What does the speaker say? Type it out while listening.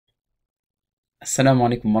السلام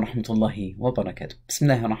عليكم ورحمة الله وبركاته. بسم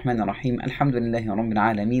الله الرحمن الرحيم. الحمد لله رب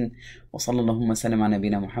العالمين، وصلى اللهم وسلم على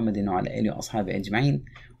نبينا محمد وعلى آله وأصحابه أجمعين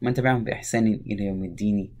ومن تبعهم بإحسان إلى يوم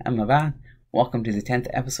الدين. أما بعد, welcome to the 10th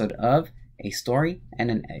episode of A Story and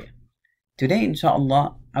an Ayah. Today,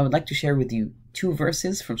 inshallah, I would like to share with you two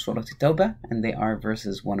verses from Surah at-Tawbah, and they are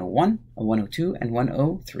verses 101, 102, and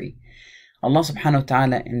 103. Allah subhanahu wa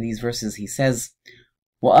ta'ala in these verses, He says,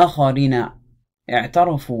 وَآخَرِينَ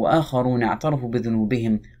اعترفوا وآخرون اعترفوا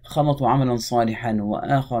بذنوبهم خلطوا عملا صالحا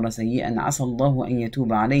وآخر سيئا عسى الله أن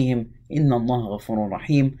يتوب عليهم إن الله غفور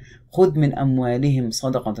رحيم خذ من أموالهم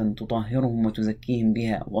صدقة تطهرهم وتزكيهم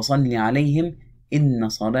بها وصل عليهم إن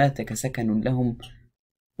صلاتك سكن لهم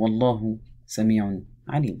والله سميع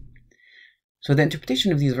عليم. So the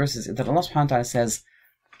interpretation of these verses is that Allah subhanahu wa ta'ala says,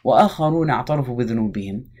 وآخرون اعترفوا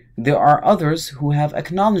بذنوبهم. There are others who have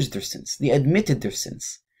acknowledged their sins, they admitted their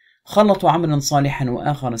sins. خلطوا عملا صالحا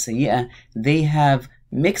وآخر سيئا. They have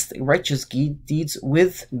mixed righteous deeds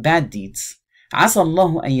with bad deeds. عسى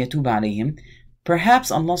الله أن يتوب عليهم.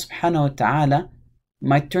 Perhaps Allah subhanahu wa ta'ala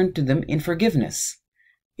might turn to them in forgiveness.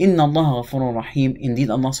 إن الله غفور رحيم.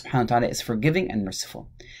 Indeed, Allah subhanahu wa ta'ala is forgiving and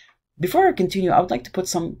merciful. Before I continue, I would like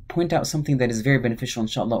to point out something that is very beneficial,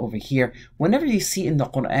 inshallah, over here. Whenever you see in the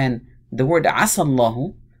Quran the word عسى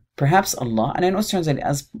الله, perhaps Allah, and I know it's translated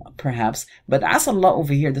as perhaps, but as Allah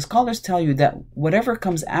over here, the scholars tell you that whatever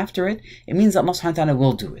comes after it, it means that Allah subhanahu wa ta'ala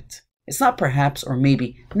will do it. It's not perhaps or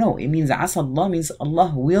maybe. No, it means as Allah means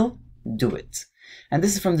Allah will do it. And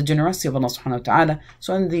this is from the generosity of Allah subhanahu wa ta'ala.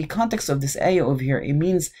 So in the context of this ayah over here, it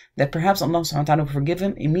means that perhaps Allah subhanahu wa ta'ala will forgive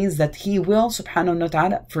him. It means that He will subhanahu wa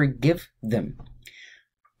ta'ala forgive them.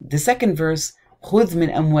 The second verse, خذ من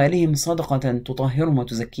أموالهم صدقة تطهرهم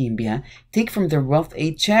وتزكيهم بها. Take from their wealth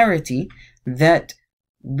a charity that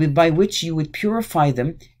by which you would purify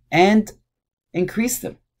them and increase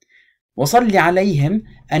them. وصل عليهم,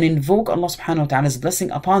 and invoke Allah subhanahu wa ta'ala's blessing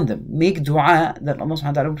upon them. Make dua that Allah subhanahu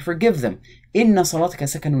wa ta'ala will forgive them. إن صلاتك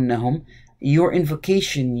سكن لهم. Your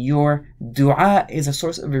invocation, your dua is a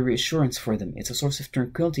source of a reassurance for them. It's a source of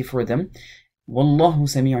tranquility for them. والله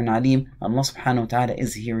سميع عليم. Allah subhanahu wa ta'ala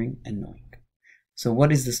is hearing and knowing. So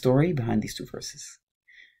what is the story behind these two verses?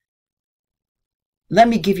 Let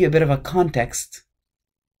me give you a bit of a context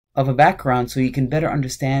of a background so you can better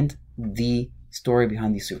understand the story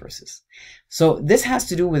behind these two verses. So this has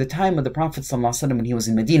to do with the time of the Prophet ﷺ when he was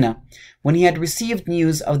in Medina, when he had received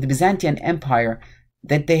news of the Byzantine Empire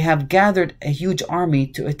that they have gathered a huge army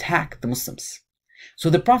to attack the Muslims.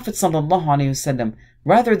 So the Prophet ﷺ,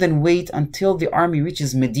 rather than wait until the army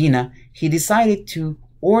reaches Medina, he decided to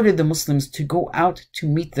ordered the Muslims to go out to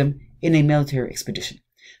meet them in a military expedition.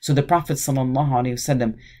 So the Prophet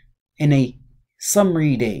ﷺ, in a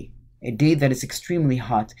summery day, a day that is extremely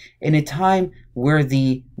hot, in a time where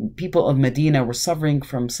the people of Medina were suffering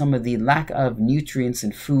from some of the lack of nutrients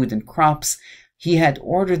and food and crops, he had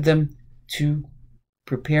ordered them to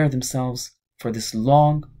prepare themselves for this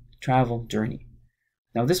long travel journey.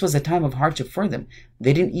 Now this was a time of hardship for them.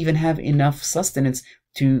 They didn't even have enough sustenance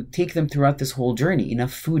to take them throughout this whole journey,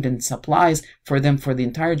 enough food and supplies for them for the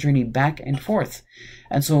entire journey back and forth.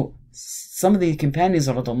 And so some of the companions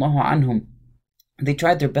of radiallahu anhum, they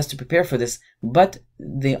tried their best to prepare for this, but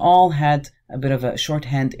they all had a bit of a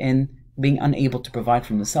shorthand in being unable to provide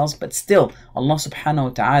for themselves. But still, Allah subhanahu wa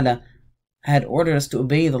ta'ala had ordered us to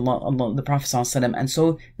obey the Prophet ﷺ, and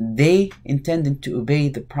so they intended to obey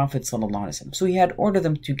the Prophet ﷺ. So he had ordered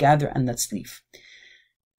them to gather and let's leave.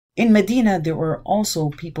 In Medina, there were also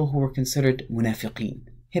people who were considered munafiqeen,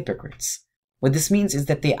 hypocrites. What this means is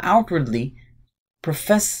that they outwardly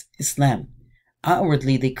profess Islam.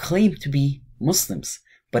 Outwardly, they claim to be Muslims.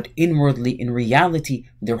 But inwardly, in reality,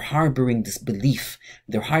 they're harboring disbelief.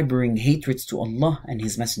 They're harboring hatreds to Allah and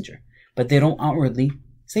His Messenger. But they don't outwardly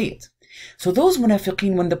say it. So those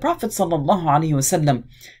munafiqeen, when the Prophet ﷺ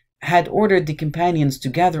had ordered the companions to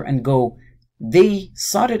gather and go, they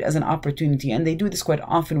sought it as an opportunity, and they do this quite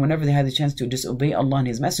often. Whenever they had the chance to disobey Allah and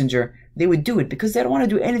His Messenger, they would do it because they don't want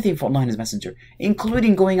to do anything for Allah and His Messenger,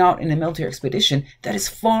 including going out in a military expedition that is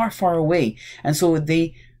far, far away. And so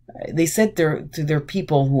they said to their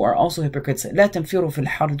people who are also hypocrites, لا تنفروا في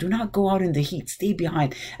الحر, do not go out in the heat, stay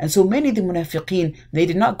behind. And so many of the munafiqeen, they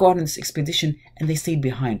did not go out in this expedition and they stayed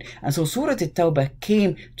behind. And so Surah at-Tawbah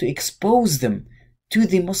came to expose them to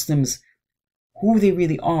the Muslims, who they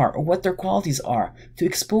really are or what their qualities are, to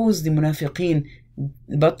expose the munafiqeen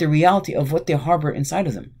about the reality of what they harbor inside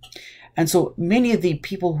of them. And so many of the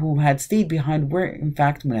people who had stayed behind were in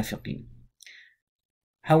fact munafiqeen.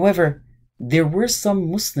 However, there were some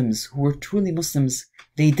Muslims who were truly Muslims,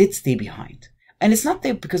 they did stay behind. And it's not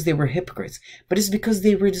because they were hypocrites, but it's because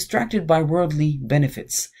they were distracted by worldly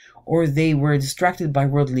benefits, or they were distracted by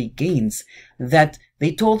worldly gains, that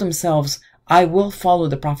they told themselves, I will follow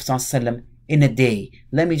the Prophet ﷺ in a day.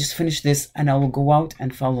 Let me just finish this and I will go out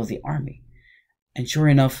and follow the army. And sure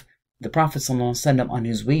enough, the Prophet ﷺ, on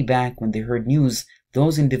his way back, when they heard news,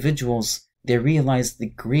 those individuals, they realized the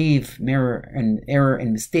grave error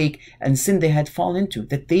and mistake and sin they had fallen into,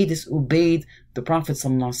 that they disobeyed the Prophet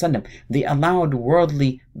ﷺ. They allowed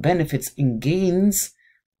worldly benefits and gains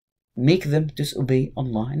make them disobey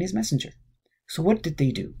Allah and His Messenger. So what did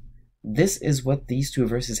they do? This is what these two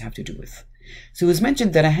verses have to do with. So it was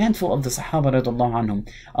mentioned that a handful of the Sahaba radiallahu anhum,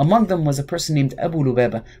 among them was a person named Abu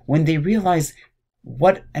Lubaba, when they realized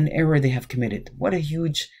what an error they have committed, what a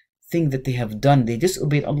huge thing that they have done. They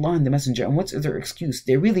disobeyed Allah and the Messenger, and what's their excuse?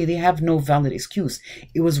 They have no valid excuse.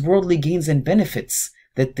 It was worldly gains and benefits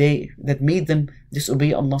that made them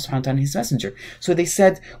disobey Allah subhanahu wa ta'ala and His Messenger. So they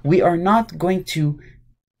said, we are not going to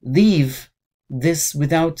leave this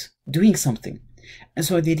without doing something. And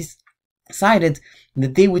so they decided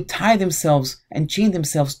that they would tie themselves and chain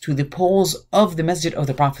themselves to the poles of the masjid of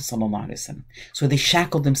the Prophet ﷺ. So they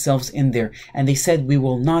shackled themselves in there, and they said, we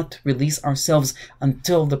will not release ourselves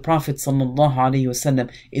until the Prophet ﷺ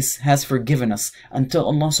has forgiven us, until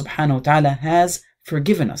Allah subhanahu wa ta'ala has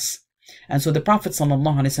forgiven us. And so the Prophet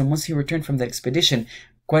ﷺ, once he returned from the expedition,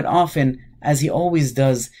 quite often, as he always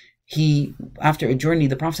does, after a journey,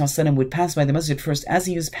 the Prophet ﷺ would pass by the masjid first. As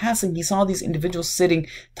he was passing, he saw these individuals sitting,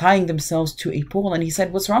 tying themselves to a pole, and he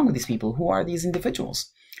said, what's wrong with these people? Who are these individuals?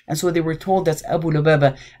 And so they were told that's Abu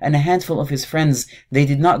Lubaba and a handful of his friends. They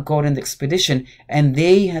did not go on the expedition, and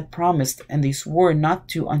they had promised and they swore not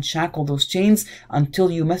to unshackle those chains until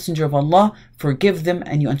you, Messenger of Allah, forgive them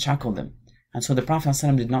and you unshackle them. And so the Prophet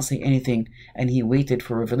ﷺ did not say anything, and he waited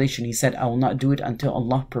for revelation. He said, I will not do it until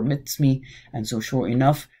Allah permits me. And so sure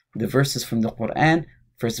enough, the verses from the Quran,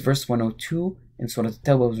 first verse 102 in Surah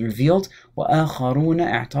at-Tawbah was revealed, وَآخَرُونَ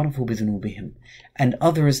اعْتَرَفُوا بِذُنُوبِهِمْ. And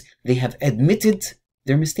others, they have admitted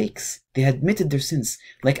their mistakes. They admitted their sins.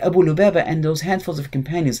 Like Abu Lubaba and those handfuls of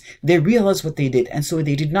companions, they realized what they did, and so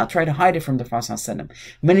they did not try to hide it from the Prophet ﷺ.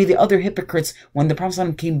 Many of the other hypocrites, when the Prophet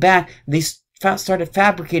ﷺ came back, they started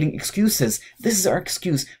fabricating excuses. This is our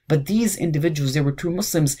excuse. But these individuals, they were true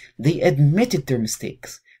Muslims. They admitted their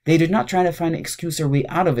mistakes. They did not try to find an excuse or way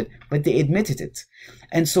out of it, but they admitted it.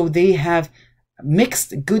 And so they have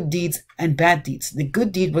mixed good deeds and bad deeds. The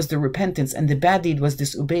good deed was the repentance, and the bad deed was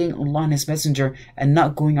disobeying Allah and His Messenger and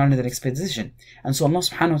not going on that expedition. And so Allah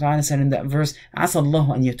subhanahu wa ta'ala said in that verse, عَسَى اللَّهُ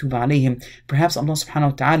أَن يَتُوبَ عَلَيْهِمْ. Perhaps Allah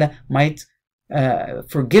subhanahu wa ta'ala might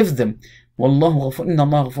forgive them. وَاللَّهُ غَفُورٌ إِنَّ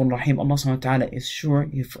اللَّهَ غَفُورٌ رَحِيمٌ. Allah subhanahu wa ta'ala is sure,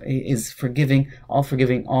 is forgiving,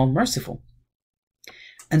 all merciful.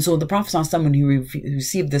 And so the Prophet ﷺ, when he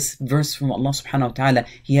received this verse from Allah subhanahu wa ta'ala,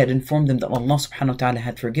 he had informed them that Allah subhanahu wa ta'ala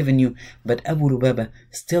had forgiven you. But Abu Lubaba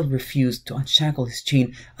still refused to unshackle his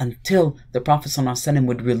chain until the Prophet ﷺ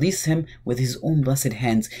would release him with his own blessed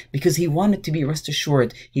hands, because he wanted to be rest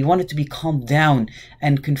assured, he wanted to be calmed down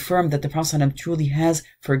and confirm that the Prophet ﷺ truly has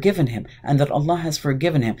forgiven him and that Allah has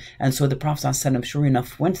forgiven him. And so the Prophet ﷺ, sure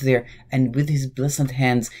enough, went there, and with his blessed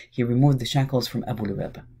hands he removed the shackles from Abu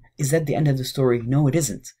Lubaba. Is that the end of the story? No, it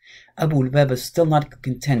isn't. Abu Lubaba is still not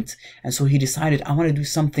content, and so he decided, I want to do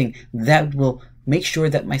something that will make sure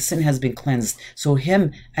that my sin has been cleansed. So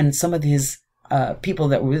him and some of his people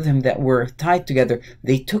that were with him, that were tied together,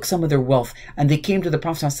 they took some of their wealth and they came to the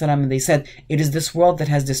Prophet ﷺ and they said, it is this world that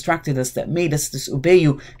has distracted us, that made us disobey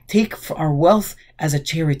you. Take our wealth as a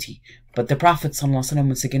charity. But the Prophet ﷺ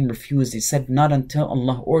once again refused. He said, not until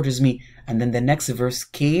Allah orders me. And then the next verse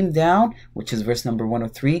came down, which is verse number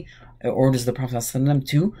 103. It orders the Prophet ﷺ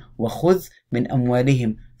to وَخُذْ مِنْ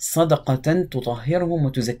أَمْوَالِهِمْ صَدَقَةً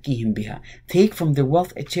تُطَهِّرُهُمْ وَتُزَكِّيهِمْ بِهَا. Take from their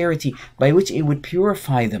wealth a charity by which it would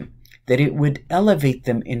purify them, that it would elevate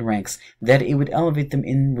them in ranks, that it would elevate them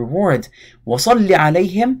in reward. وَصَلِّ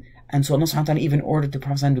عَلَيْهِمْ. And so Allah subhanahu wa ta'ala even ordered the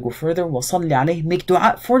Prophet ﷺ to go further. وَصَلِّ عَلَيْهِمْ. Make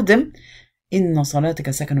dua for them. إِنَّ صَلَاتِكَ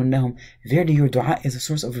سَكَنٌ لَهُمْ. Verily your dua is a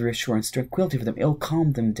source of reassurance, tranquility for them. It will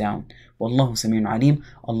calm them down. وَاللَّهُ سَمِيعٌ عَلِيمٌ.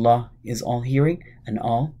 Allah is all hearing and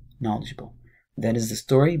all knowledgeable. That is the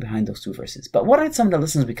story behind those two verses. But what are some of the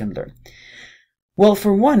lessons we can learn? Well,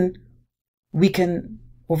 for one, we can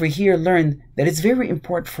over here learn that it's very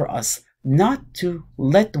important for us not to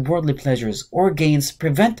let worldly pleasures or gains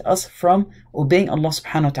prevent us from obeying Allah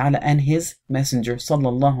subhanahu wa ta'ala and His Messenger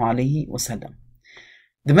sallallahu alayhi wa sallam.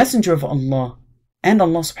 The Messenger of Allah and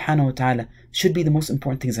Allah subhanahu wa ta'ala should be the most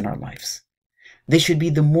important things in our lives. They should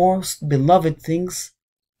be the most beloved things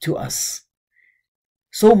to us.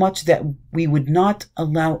 So much that we would not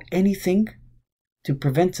allow anything to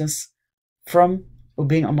prevent us from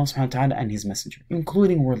obeying Allah subhanahu wa ta'ala and His Messenger,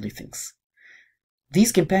 including worldly things.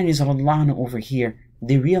 These companions of Allah over here,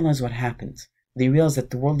 they realized what happened. They realized that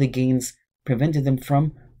the worldly gains prevented them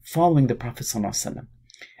from following the Prophet ﷺ.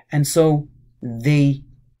 And so they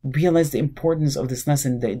realized the importance of this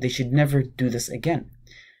lesson, that they should never do this again.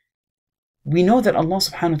 We know that Allah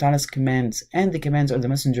subhanahu wa ta'ala's commands and the commands of the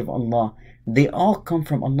Messenger of Allah, they all come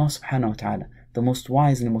from Allah subhanahu wa ta'ala, the most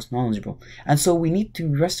wise and the most knowledgeable. And so we need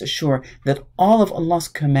to rest assured that all of Allah's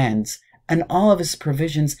commands and all of His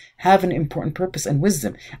provisions have an important purpose and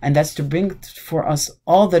wisdom, and that's to bring for us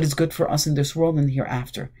all that is good for us in this world and the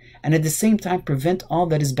hereafter, and at the same time prevent all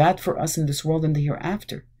that is bad for us in this world and the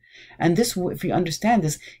hereafter. And this, if we understand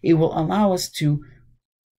this, it will allow us to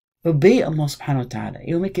obey Allah subhanahu wa ta'ala.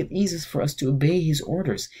 It will make it easier for us to obey His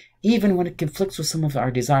orders, even when it conflicts with some of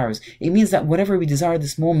our desires. It means that whatever we desire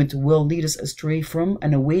this moment will lead us astray from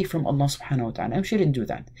and away from Allah subhanahu wa ta'ala. And we shouldn't do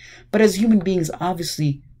that. But as human beings,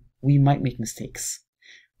 obviously, we might make mistakes.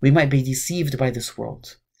 We might be deceived by this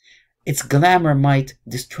world. Its glamour might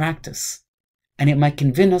distract us, and it might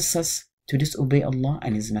convince us to disobey Allah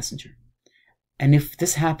and His Messenger. And if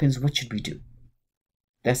this happens, what should we do?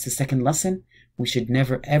 That's the second lesson. We should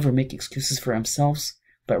never ever make excuses for ourselves,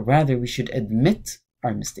 but rather we should admit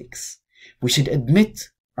our mistakes. We should admit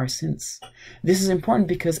our sins. This is important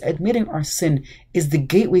because admitting our sin is the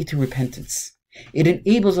gateway to repentance. It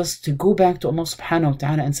enables us to go back to Allah subhanahu wa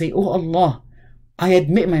ta'ala and say, "Oh Allah, I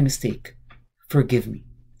admit my mistake. Forgive me."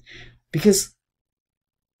 Because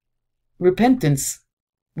repentance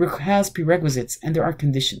has prerequisites and there are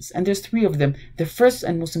conditions, and there's three of them. The first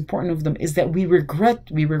and most important of them is that we regret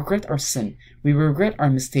our sin. We regret our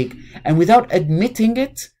mistake, and without admitting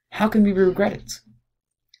it, how can we regret it?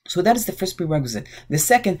 So that is the first prerequisite. The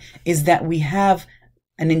second is that we have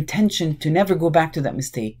an intention to never go back to that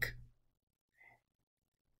mistake.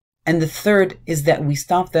 And the third is that we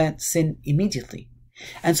stop that sin immediately.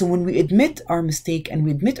 And so when we admit our mistake and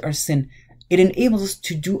we admit our sin, it enables us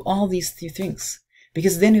to do all these three things.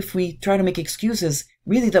 Because then if we try to make excuses,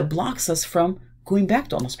 really that blocks us from going back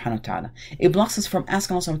to Allah subhanahu wa ta'ala. It blocks us from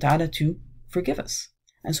asking Allah subhanahu wa ta'ala to forgive us.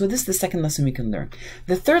 And so this is the second lesson we can learn.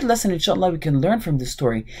 The third lesson, inshallah, we can learn from this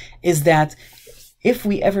story is that if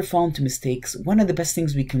we ever fall into mistakes, one of the best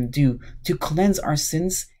things we can do to cleanse our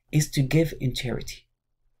sins is to give in charity.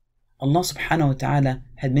 Allah subhanahu wa ta'ala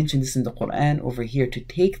had mentioned this in the Quran over here, to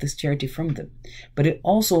take this charity from them. But it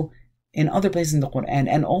also, in other places in the Quran,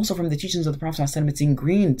 and also from the teachings of the Prophet ﷺ, it's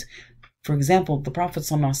ingrained. For example, the Prophet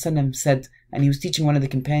ﷺ said, and he was teaching one of the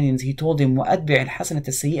companions, he told him, وَأَتْبِعِ الْحَسَنَةَ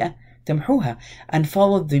السَّيِّئَةَ تَمْحُوهَا, and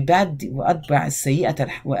follow the bad deed, وَأَتْبِعِ السَّيِّئَةَ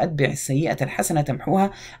الْحَسَنَةَ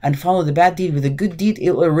تَمْحُوهَا, and follow the bad deed with a good deed,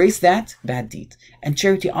 it will erase that bad deed. And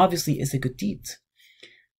charity obviously is a good deed.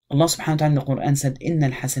 Allah subhanahu wa ta'ala in the Quran said, إِنَّ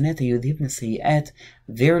الْحَسَنَاتَ يُذْهِبْنَ السَّيِّئَاتِ,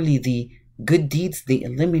 verily the good deeds, they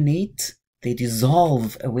eliminate, they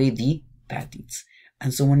dissolve away the bad deeds.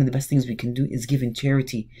 And so one of the best things we can do is give in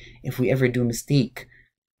charity. If we ever do a mistake,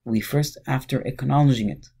 we first, after acknowledging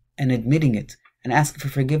it and admitting it and asking for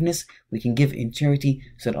forgiveness, we can give in charity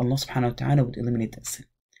so that Allah subhanahu wa ta'ala would eliminate that sin.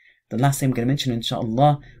 The last thing I'm going to mention,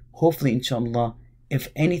 inshallah, hopefully inshallah, if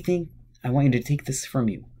anything, I want you to take this from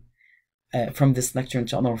you. From this lecture,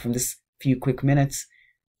 inshallah, or from this few quick minutes,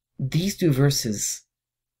 these two verses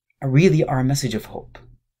really are a message of hope.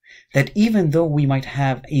 That even though we might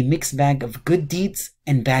have a mixed bag of good deeds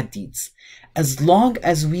and bad deeds, as long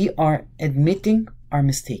as we are admitting our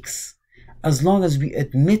mistakes, as long as we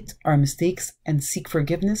admit our mistakes and seek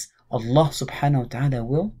forgiveness, Allah subhanahu wa ta'ala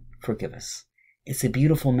will forgive us. It's a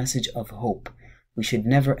beautiful message of hope. We should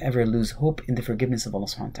never ever lose hope in the forgiveness of Allah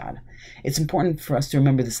subhanahu wa ta'ala. It's important for us to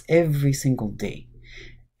remember this every single day,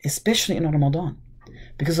 especially in Ramadan.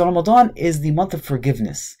 Because Ramadan is the month of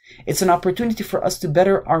forgiveness. It's an opportunity for us to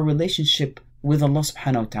better our relationship with Allah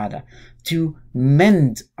subhanahu wa ta'ala, to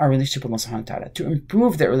mend our relationship with Allah subhanahu wa ta'ala, to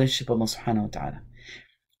improve that relationship with Allah subhanahu wa ta'ala.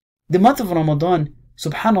 The month of Ramadan,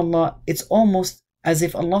 subhanallah, it's almost as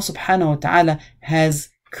if Allah subhanahu wa ta'ala has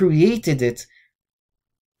created it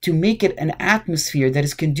to make it an atmosphere that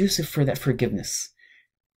is conducive for that forgiveness.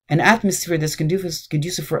 An atmosphere that's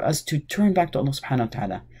conducive for us to turn back to Allah subhanahu wa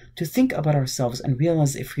ta'ala, to think about ourselves and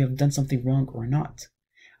realize if we have done something wrong or not.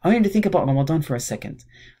 I want you to think about Ramadan for a second.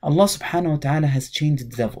 Allah subhanahu wa ta'ala has chained the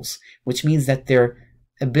devils, which means that their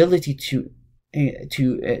ability to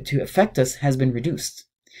affect us has been reduced.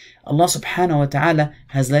 Allah subhanahu wa ta'ala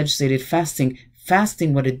has legislated fasting.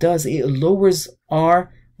 Fasting, what it does, it lowers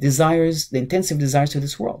our desires, the intensive desires of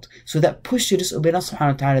this world. So that push to disobey Allah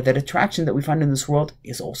subhanahu wa ta'ala, that attraction that we find in this world,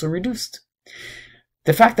 is also reduced.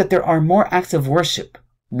 The fact that there are more acts of worship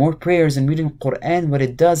More prayers and reading Quran, what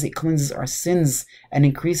it does, it cleanses our sins and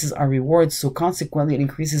increases our rewards. So consequently, it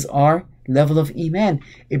increases our level of Iman.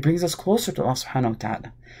 It brings us closer to Allah subhanahu wa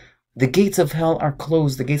ta'ala. The gates of hell are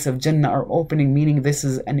closed. The gates of Jannah are opening, meaning this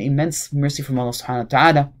is an immense mercy from Allah subhanahu wa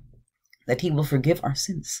ta'ala that He will forgive our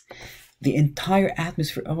sins. The entire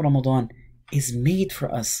atmosphere of Ramadan is made for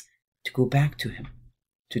us to go back to Him,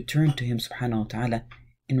 to turn to Him subhanahu wa ta'ala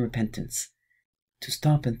in repentance, to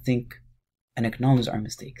stop and think and acknowledge our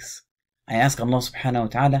mistakes. I ask Allah subhanahu wa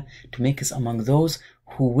ta'ala to make us among those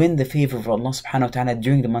who win the favor of Allah subhanahu wa ta'ala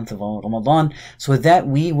during the month of Ramadan, so that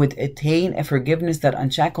we would attain a forgiveness that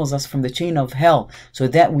unshackles us from the chain of hell, so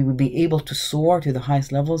that we would be able to soar to the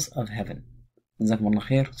highest levels of heaven. جزاكم الله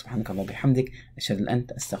خير. سبحانك اللهم وبحمدك أشهد أن لا إله إلا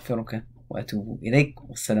أنت أستغفرك وأتوب إليك.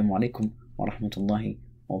 والسلام عليكم ورحمة الله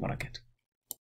وبركاته.